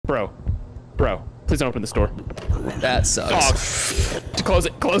Bro. Please don't open this door. That sucks. Dog. Close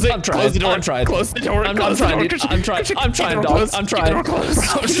it. Close it. I'm trying. Close the door. I'm trying. Close the door. I'm trying, dude. I'm trying, dog. I'm trying. I'm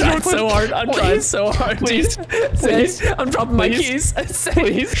trying so hard. I'm trying so hard, Please. dude. Please. I'm dropping my keys.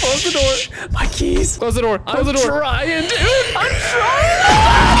 Please. Close the door. My keys. Close the door. Close the door. I'm trying, dude. I'm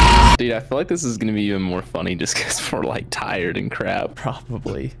trying. Dude, I feel like this is gonna be even more funny just because we're like tired and crap.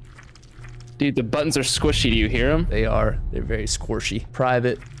 Probably. Dude, the buttons are squishy. Do you hear them? They are. They're very squishy.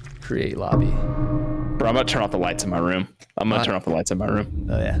 Private. Create lobby. Bro, I'm gonna turn off the lights in my room. I'm gonna turn off the lights in my room.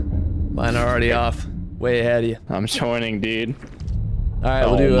 Oh yeah. Mine are already off. Way ahead of you. I'm joining, dude. All right,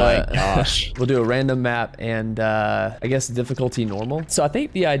 Oh my gosh. we'll do a random map and I guess difficulty normal. So I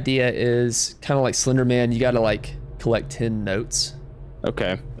think the idea is kind of like Slender Man. You got to like collect 10 notes.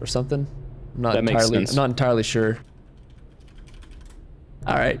 Okay. Or something. I'm not That makes entirely. sense. I'm not entirely sure.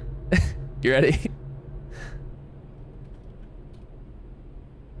 All right, you ready?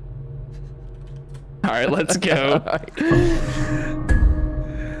 All right, let's go.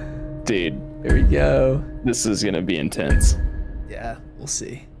 Dude, Here we go. this is gonna be intense. Yeah, we'll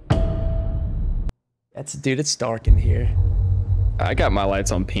see. Dude, it's dark in here. I got my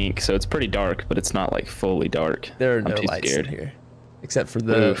lights on pink, so it's pretty dark, but it's not like fully dark. There are I'm no too lights scared. in here, except for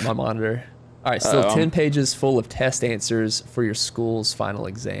Oof. my monitor. All right, still 10 pages full of test answers for your school's final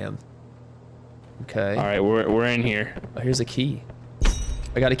exam. Okay. All right, we're in here. Oh, here's a key.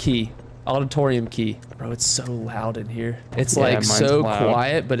 I got a key. Auditorium key. Bro, it's so loud in here. It's Yeah, like mine's so loud.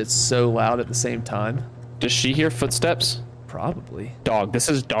 quiet, but it's so loud at the same time. Does she hear footsteps? Probably. Dog, this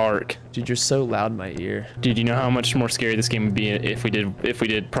is dark. Dude, you're so loud in my ear. Dude, you know how much more scary this game would be if we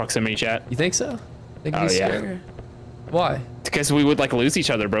did proximity chat? You think so? Think Oh, it'd be yeah. scarier? Why? Because we would like lose each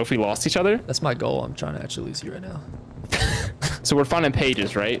other, bro, if we lost each other. That's my goal. I'm trying to actually lose you right now. So we're finding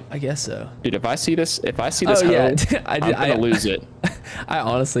pages, right? I guess so. What if I see this Oh, hoe, yeah. I'm gonna lose it. I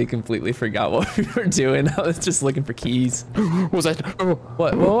honestly completely forgot what we were doing. I was just looking for keys. What was that? Oh.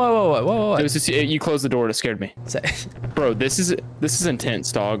 What? Whoa. It was just you closed the door. It scared me. Say. Bro, this is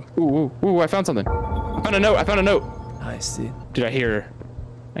intense, dog. Ooh, I found something. I found a note. Nice, dude. Dude, I hear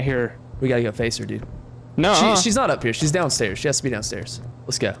her. We gotta go face her, dude. No. She's not up here. She's downstairs. She has to be downstairs.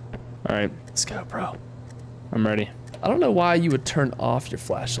 Let's go. All right, Let's go, bro. I'm ready. I don't know why you would turn off your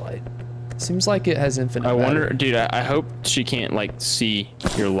flashlight. Seems like it has infinite I wonder, battery. dude, I hope she can't like see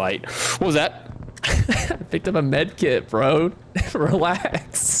your light. What was that? I picked up a med kit, bro.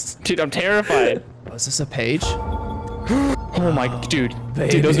 Relax. Dude, I'm terrified. Oh, is this a page? Oh my, dude,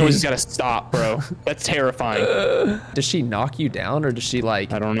 those noises gotta stop, bro. That's terrifying. Does she knock you down or does she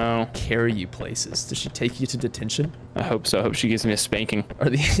like I don't know. carry you places? Does she take you to detention? I hope so. I hope she gives me a spanking. Or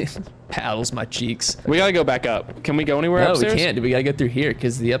the paddles my cheeks? We gotta go back up. Can we go anywhere No, upstairs? we can't. We gotta go through here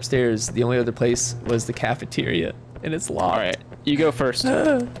because the upstairs, the only other place was the cafeteria, and it's locked. All right, you go first.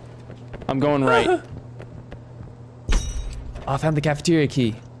 I'm going right. Oh, I found the cafeteria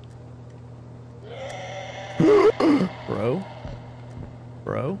key.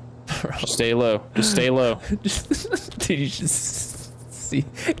 Bro. Just stay low. Just stay low. Dude, you should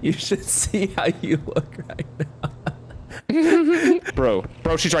see how you look right now.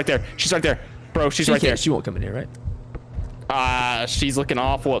 Bro, she's right there. She's right there. Bro, she's right there. She won't come in here, right? She's looking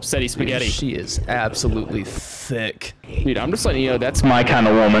awful upsetty spaghetti. Dude, she is absolutely thick. Dude, I'm just letting you know that's my kind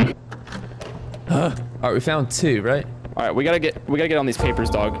of woman. All right, we found 2, right? All right, we gotta get on these papers,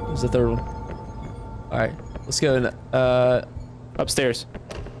 dog. There's the 3rd one. All right, let's go in, Upstairs.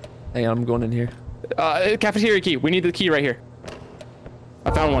 hang on, I'm going in here. Cafeteria key. We need the key right here.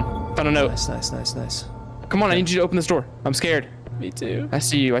 I found one. Found a note. Nice. Come on, I need you to open this door. I'm scared. Me too. I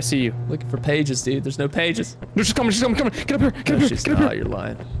see you. Looking for pages, dude. There's no pages. No, she's coming. Get up here. No, Get she's up here. not. You're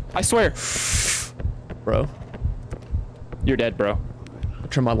lying. I swear. Bro, You're dead, bro. I'll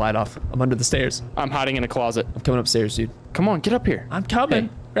turn my light off. I'm under the stairs. I'm hiding in a closet. I'm coming upstairs, dude. Come on, get up here. I'm coming.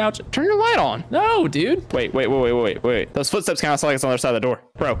 Hey. Crouch. Turn your light on. No, dude. Wait. Those footsteps kind of sound like it's on the other side of the door.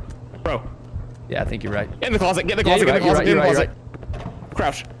 Bro. Yeah, I think you're right. Get in the closet. Get in the Yeah, closet. you're Get in the right, closet. Get in the you're closet.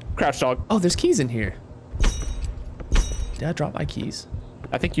 Crouch. Crouch, dog. Oh, there's keys in here. Did I drop my keys?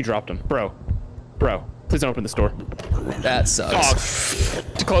 I think you dropped them. Bro. Please don't open this door. That sucks.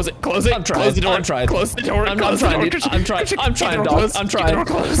 Dog. Close it. I'm trying. Close the door. I'm trying. Close the door. I'm Close the trying, door. dude. I'm trying, dog. I'm trying. I'm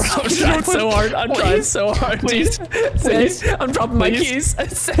trying so hard. I'm trying so hard, Please. Please. I'm dropping my keys.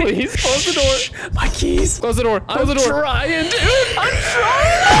 Please. Close the door. My keys. Close the door. Close the door. I'm trying, dude. I'm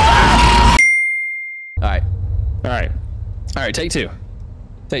trying. All right. Take 2.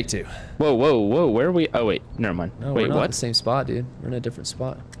 Take 2. Whoa. Where are we? Oh, wait. Never mind. No, Wait, we're not in what? the same spot, dude. We're in a different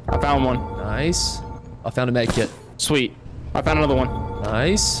spot. I found one. Nice. I found a med kit. Sweet. I found another one.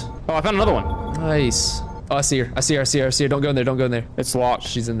 Nice. Oh, I found another one. Nice. Oh, I see her. I see her. I see her. I see her. Don't go in there. Don't go in there. It's locked.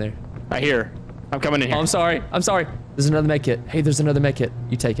 She's in there. I hear her. I'm coming in here. Oh, I'm sorry. I'm sorry. There's another med kit. Hey, there's another med kit.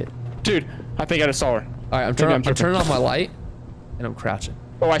 You take it. Dude, I think I just saw her. All right, I'm turning off my light, and I'm crouching.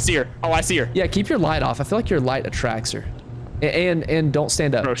 Oh, I see her. Oh, I see her. Yeah, keep your light off. I feel like your light attracts her. And don't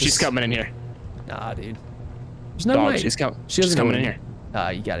stand up. Bro, she's coming in here. Nah, dude. There's no way. She's She's coming in here.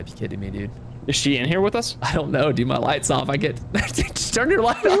 You gotta be kidding me, dude. Is she in here with us? I don't know, dude. My light's off. I get. Just turn your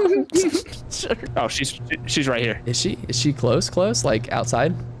light on. Sure. Oh, she's right here. Is she? Is she close? Close? Like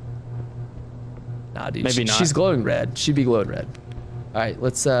outside? Nah, dude. Maybe not. She's glowing red. She'd be glowing red. All right,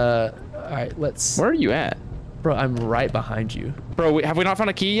 let's. All right, let's. Where are you at? Bro, I'm right behind you. Bro, have we not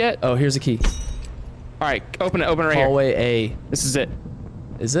found a key yet? Oh, here's a key. All right, open it right here. Hallway A. This is it.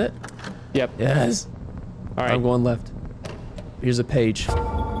 Is it? Yep. Yes. All right. I'm going left. Here's a page.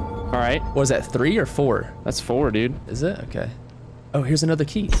 All right. Was that 3 or 4? That's 4, dude. Is it? Okay. Oh, here's another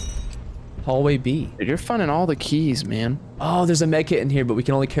key. Hallway B. Dude, you're finding all the keys, man. Oh, there's a med kit in here, but we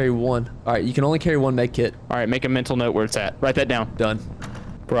can only carry 1. All right, you can only carry 1 med kit. All right, make a mental note where it's at. Write that down. Done.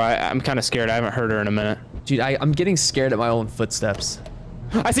 Bro, I'm kind of scared. I haven't heard her in a minute. Dude, I'm getting scared at my own footsteps.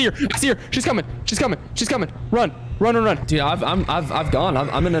 I see her. I see her. She's coming. She's coming. She's coming. Run. Run, run, run. Dude, I've gone.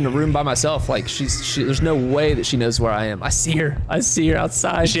 I'm in a room by myself. Like there's no way that she knows where I am. I see her. I see her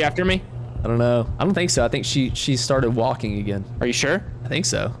outside. Is she after me? I don't know. I don't think so. I think she started walking again. Are you sure? I think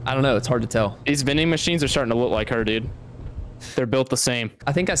so. I don't know. It's hard to tell. These vending machines are starting to look like her, dude. They're built the same.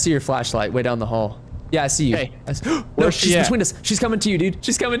 I think I see your flashlight way down the hall. Yeah, I see you. Hey, no, she's between us. She's coming to you, dude.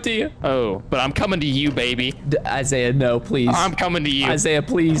 She's coming to you. Oh, but I'm coming to you, baby. Isaiah, no, please. I'm coming to you. Isaiah,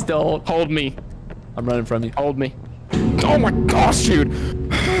 please don't. Hold me. I'm running from you. Hold me. Oh my gosh, dude.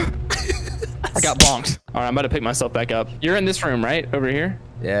 I got bonked. All right, I'm about to pick myself back up. You're in this room, right? Over here?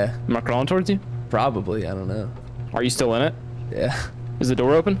 Yeah. Am I crawling towards you? Probably. I don't know. Are you still in it? Yeah. Is the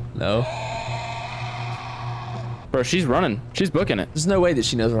door open? No. Bro, she's running. She's booking it. There's no way that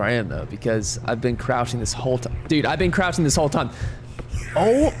she knows where I am, though, because I've been crouching this whole time. Dude, I've been crouching this whole time.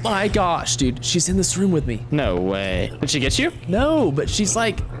 Oh my gosh, dude. She's in this room with me. No way. Did she get you? No, but she's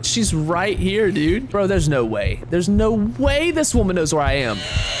right here, dude. Bro, there's no way. There's no way this woman knows where I am.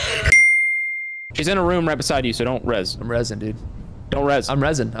 She's in a room right beside you, so don't res. I'm resin, dude. Don't res. I'm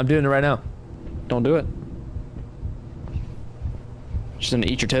resin. I'm doing it right now. Don't do it. She's gonna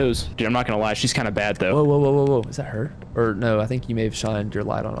eat your toes. Dude, I'm not gonna lie. She's kind of bad, though. Whoa, whoa, whoa, whoa, whoa. Is that her? Or no, I think you may have shined your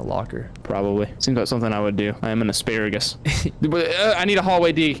light on a locker. Probably. Seems like something I would do. I am an asparagus. I need a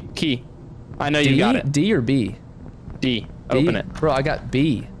hallway D key. I know you got it. D or B? D. B? Open it. Bro, I got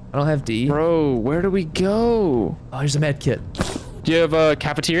B. I don't have D. Bro, where do we go? Oh, here's a med kit. Do you have a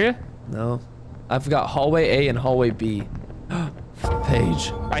cafeteria? No. I've got hallway A and hallway B.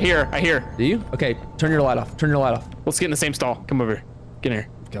 Page. I hear. Do you? Okay, turn your light off. Turn your light off. Let's get in the same stall. Come over here. Get in here.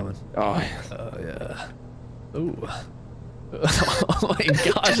 Coming. Oh. Yeah. Ooh. Oh my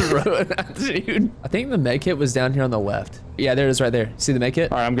gosh, bro. Dude. I think the med kit was down here on the left. Yeah, there it is right there. See the med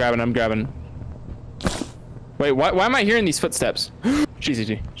kit? All right, I'm grabbing. Wait, why am I hearing these footsteps? She sees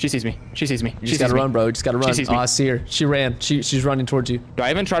me. She sees me. You just gotta run, bro. You just gotta run. She sees me. Oh, I see her. She ran. She's running towards you. Do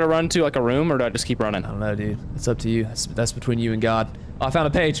I even try to run to like a room or do I just keep running? I don't know, dude. It's up to you. That's between you and God. Oh, I found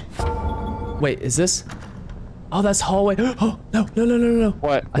a page. Wait, is this? Oh, that's hallway. Oh, no.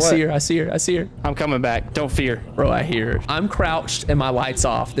 What? I see her. I'm coming back. Don't fear. Bro, I hear her. I'm crouched and my light's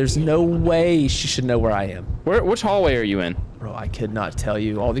off. There's no way she should know where I am. Which hallway are you in? Bro, I could not tell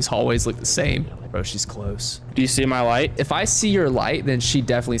you. All these hallways look the same. Bro, she's close. Do you see my light? If I see your light, then she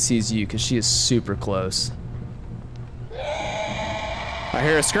definitely sees you because she is super close. I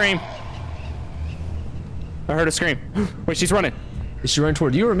hear a scream. I heard a scream. Wait, she's running. Is she running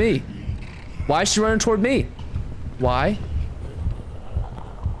toward you or me? Why is she running toward me? Why?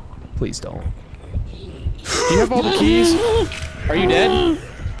 Please don't. Do you have all the keys? Are you dead?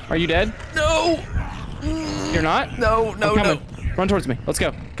 Are you dead? No. You're not? No. Run towards me. Let's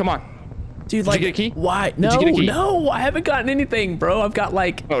go. Come on. Dude, Did you get a key? Why? Did you get a key? No, I haven't gotten anything, bro. I've got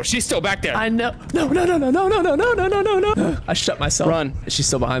like. Oh, she's still back there. I know. No. I shut myself. Run. She's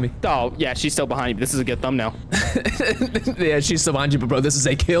still behind me. Oh, yeah, she's still behind you. This is a good thumbnail. Yeah, she's still behind you, but bro, this is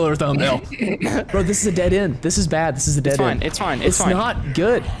a killer thumbnail. Bro, this is a dead end. This is bad. This is a dead end. It's fine. It's not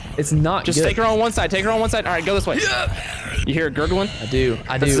good. It's not Just good. take her on one side. All right, go this way. Yeah. You hear it gurgling? I do.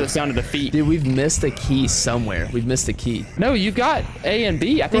 This is the sound of defeat. Dude, we've missed a key somewhere. We've missed a key. No, you've got A and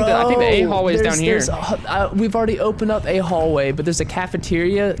B. I think the A hallway is down here. We've already opened up a hallway, but there's a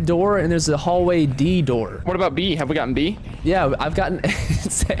cafeteria door and there's a hallway D door. What about B? Have we gotten B? Yeah, I've gotten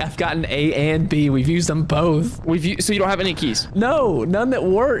A and B. We've used them both. So you don't have any keys? No, none that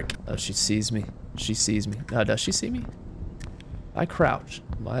work. Oh, she sees me. Does she see me? I crouch.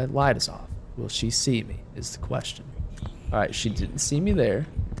 My light is off. Will she see me is the question. All right, she didn't see me there.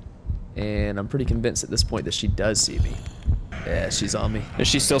 And I'm pretty convinced at this point that she does see me. Yeah, she's on me. Is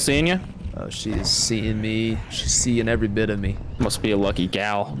she still seeing you? Oh, she is seeing me. She's seeing every bit of me. Must be a lucky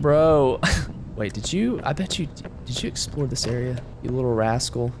gal. Bro. Wait, did you explore this area, you little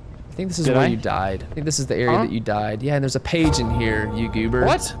rascal? I think this is where you died. I think this is the area that you died. Yeah, and there's a page in here, you goober.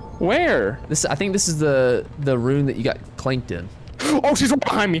 What? Where? I think this is the room that you got clanked in. Oh, she's right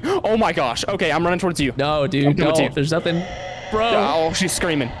behind me. Oh my gosh. Okay, I'm running towards you. No, dude, don't. There's nothing. Bro. Oh, she's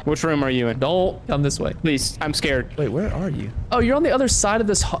screaming. Which room are you in? Don't come this way. Please, I'm scared. Wait, where are you? Oh, you're on the other side of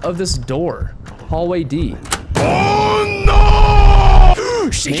this door. Hallway D. Oh no!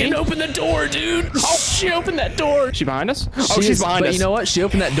 She can open the door, dude. Oh, she opened that door. She behind us? Oh, she's behind us. But you know what? She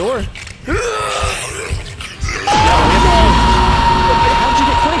opened that door. How'd you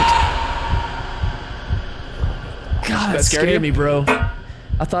get clanked? God, that scared me, bro.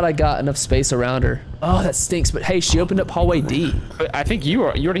 I thought I got enough space around her. Oh, that stinks. But hey, she opened up hallway D. But I think you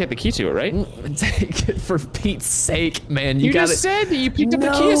already had the key to it, right? Take it for Pete's sake, man. You just said that you picked up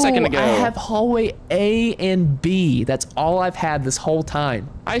the key a second ago. I have hallway A and B. That's all I've had this whole time.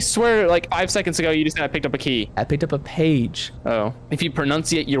 I swear, like 5 seconds ago, you just said I picked up a key. I picked up a page. Oh, if you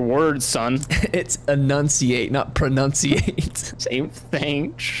pronunciate your words, son. It's enunciate, not pronunciate. Same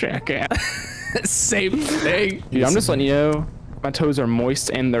thing. Check out. Same thing. Dude, I'm just letting you know. My toes are moist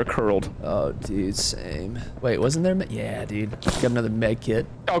and they're curled. Oh, dude, same. Wait, wasn't there? Yeah, dude. Got another med kit.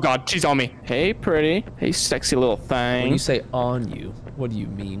 Oh God, she's on me. Hey, pretty. Hey, sexy little thing. When you say on you, what do you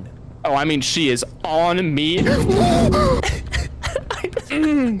mean? Oh, I mean she is on me.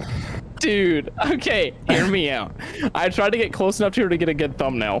 Dude, okay, hear me out. I tried to get close enough to her to get a good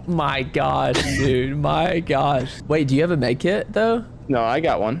thumbnail. My gosh, dude, my gosh. Wait, do you have a med kit though? No, I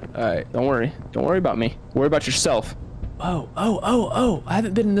got one. All right. Don't worry. Don't worry about me. Worry about yourself. Oh, I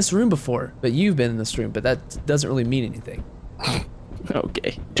haven't been in this room before, but you've been in this room, but that doesn't really mean anything.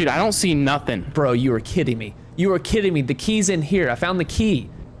 Okay. Dude, I don't see nothing. Bro, you were kidding me. You were kidding me. The key's in here. I found the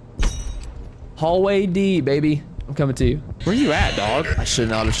key. Hallway D, baby. I'm coming to you. Where you at, dog? I should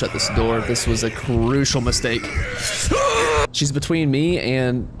not have shut this door. This was a crucial mistake. She's between me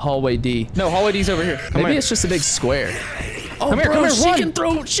and hallway D. No, hallway D's over here. Maybe it's just a big square. Oh, come here, bro, come here,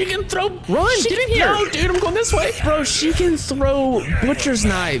 she can throw. Run, get in here. No, dude, I'm going this way. Bro, she can throw butcher's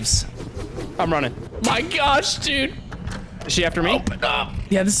knives. I'm running. My gogosh, dude. Is she after me? Open up.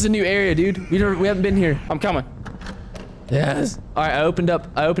 Yeah, this is a new area, dude. We haven't been here. I'm coming. Yes. All right, I opened up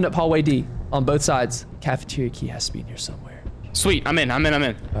hallway D on both sides. Cafeteria key has to be in here somewhere. Sweet, I'm in. All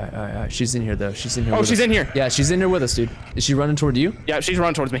right. She's in here though. She's in here. Oh, she's in here. Yeah, she's in here with us, dude. Is she running toward you? Yeah, she's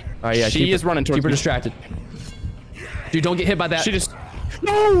running towards me. All right, yeah. She is running towards me. Keep her distracted. Dude, don't get hit by that. She just...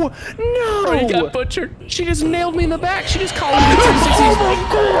 No! Bro, you got butchered. She just nailed me in the back. She just called me the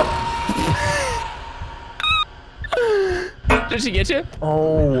 360. Did she get you?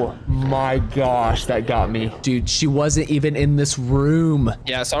 Oh my gosh, that got me. Dude, she wasn't even in this room.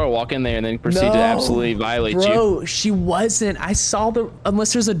 Yeah, I saw her walk in there and then proceed to absolutely violate you. Bro, she wasn't. I saw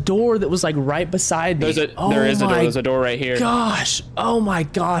unless there's a door that was like right beside me. There is a door. There's a door right here. Gosh. Oh my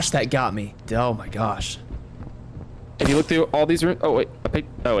gosh, that got me. Oh my gosh. If you look through all these rooms, oh wait,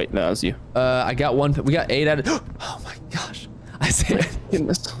 no, that was you. I got one. We got 8 out of. Oh my gosh! I said,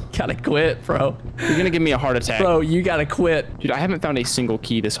 gotta quit, bro. You're gonna give me a heart attack, bro. You gotta quit, dude. I haven't found a single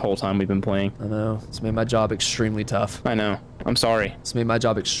key this whole time we've been playing. I know. It's made my job extremely tough. I know. I'm sorry. It's made my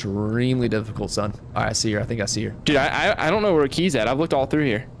job extremely difficult, son. All right, I see her. I think I see her. Dude, I don't know where her key's at. I've looked all through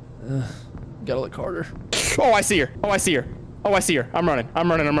here. Gotta look harder. Oh, I see her. Oh, I see her. Oh, I see her. I'm running.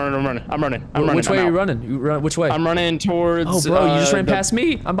 Which way are you running? You run which way? I'm running towards. Oh, bro, you just ran past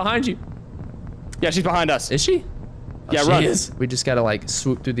me. I'm behind you. Yeah, she's behind us. Is she? Yeah, run. She is. We just gotta like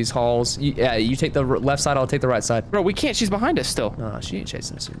swoop through these halls. Yeah, you take the left side. I'll take the right side. Bro, we can't. She's behind us still. No, she ain't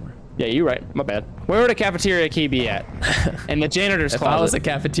chasing us anymore. Yeah, you're right. My bad. Where would a cafeteria key be at? And the janitor's closet. If I was a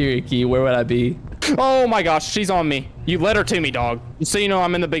cafeteria key, where would I be? Oh my gosh, she's on me. You led her to me, dog. So you know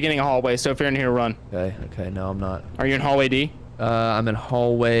I'm in the beginning of hallway. So if you're in here, run. Okay. No, I'm not. Are you in hallway D? I'm in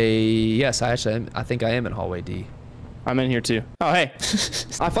hallway. Yes, I think I am in hallway D. I'm in here too. Oh, hey.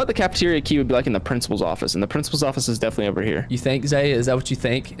 I thought the cafeteria key would be like in the principal's office, and the principal's office is definitely over here. You think, Zay? Is that what you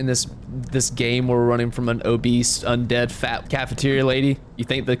think in this game where we're running from an obese, undead, fat cafeteria lady? You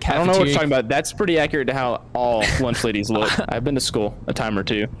think the cafeteria... I don't know what you're talking about. That's pretty accurate to how all lunch ladies look. I've been to school a time or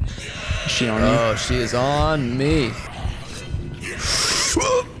two. Is she on you? Oh, she is on me.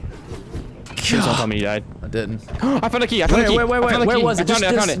 Please don't tell me you died. I didn't. I found a key. I found a key. Wait. Where was it?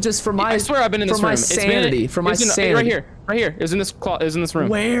 I found it. Just for my... I swear I've been in this room. For my sanity. For my sanity. Right here. It was in this room.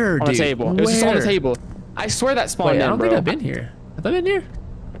 Where, dude? On the table. It was just on the table. I swear that spawned in, I don't bro. think I've been here. Have I been here?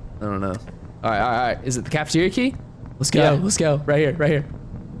 I don't know. All right. Is it the cafeteria key? Let's go. Yeah. Let's go. Right here.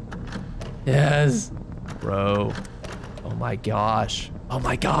 Yes. Bro. Oh my gosh.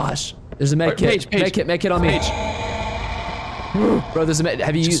 There's a med kit. Med kit on me. Bro, there's a med.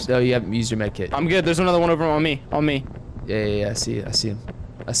 Have you used? Oh, you haven't used your med kit. I'm good. There's another one over on me. Yeah. I see him.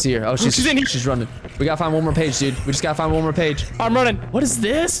 I see her. Oh, she's in here. She's running. We gotta find one more page, dude. We just gotta find one more page. I'm running. What is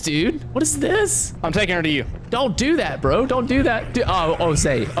this, dude? What is this? I'm taking her to you. Don't do that, bro. Don't do that. Oh,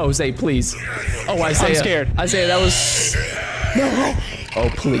 Zay, please. Oh, Isaiah. I'm scared. Isaiah, that was... No. Oh,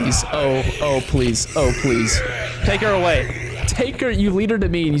 please. Oh, please. Take her away. Take her. You lead her to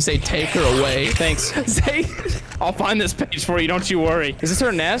me and you say, take her away. Thanks. Zay. I'll find this page for you. Don't you worry. Is this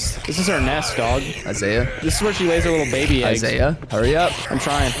her nest? This is her nest, dog. Isaiah. This is where she lays her little baby eggs. Isaiah, hurry up. I'm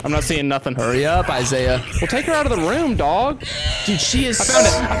trying. I'm not seeing nothing. Hurry up, Isaiah. Well, take her out of the room, dog. Dude, she is...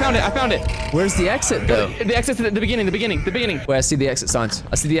 I found it. Where's the exit, though? The exit's at the beginning. Wait, I see the exit signs.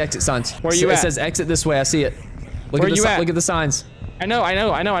 Where are you at? It says exit this way. I see it. Look at the signs. I know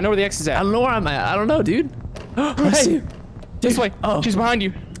where the exit's at. I don't know where I'm at. I don't know, dude. I see you. This way. Oh. She's behind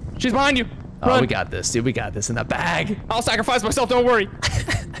you. Run. Oh, we got this, dude. We got this in the bag. I'll sacrifice myself. Don't worry.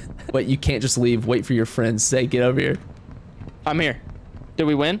 Wait, you can't just leave. Wait for your friends. Say, get over here. I'm here. Did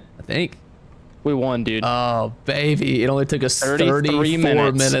we win? I think. We won, dude. Oh, baby. It only took us 34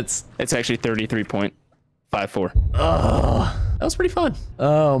 minutes. It's actually 33.54. Oh, that was pretty fun.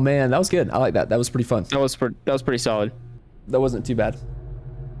 Oh, man. That was good. I like that. That was pretty fun. That was pretty solid. That wasn't too bad.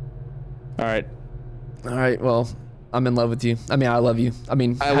 All right. Well, I'm in love with you. I mean, I love you. I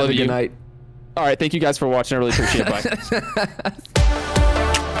mean, I love you. Good night. All right. Thank you guys for watching. I really appreciate it. Bye.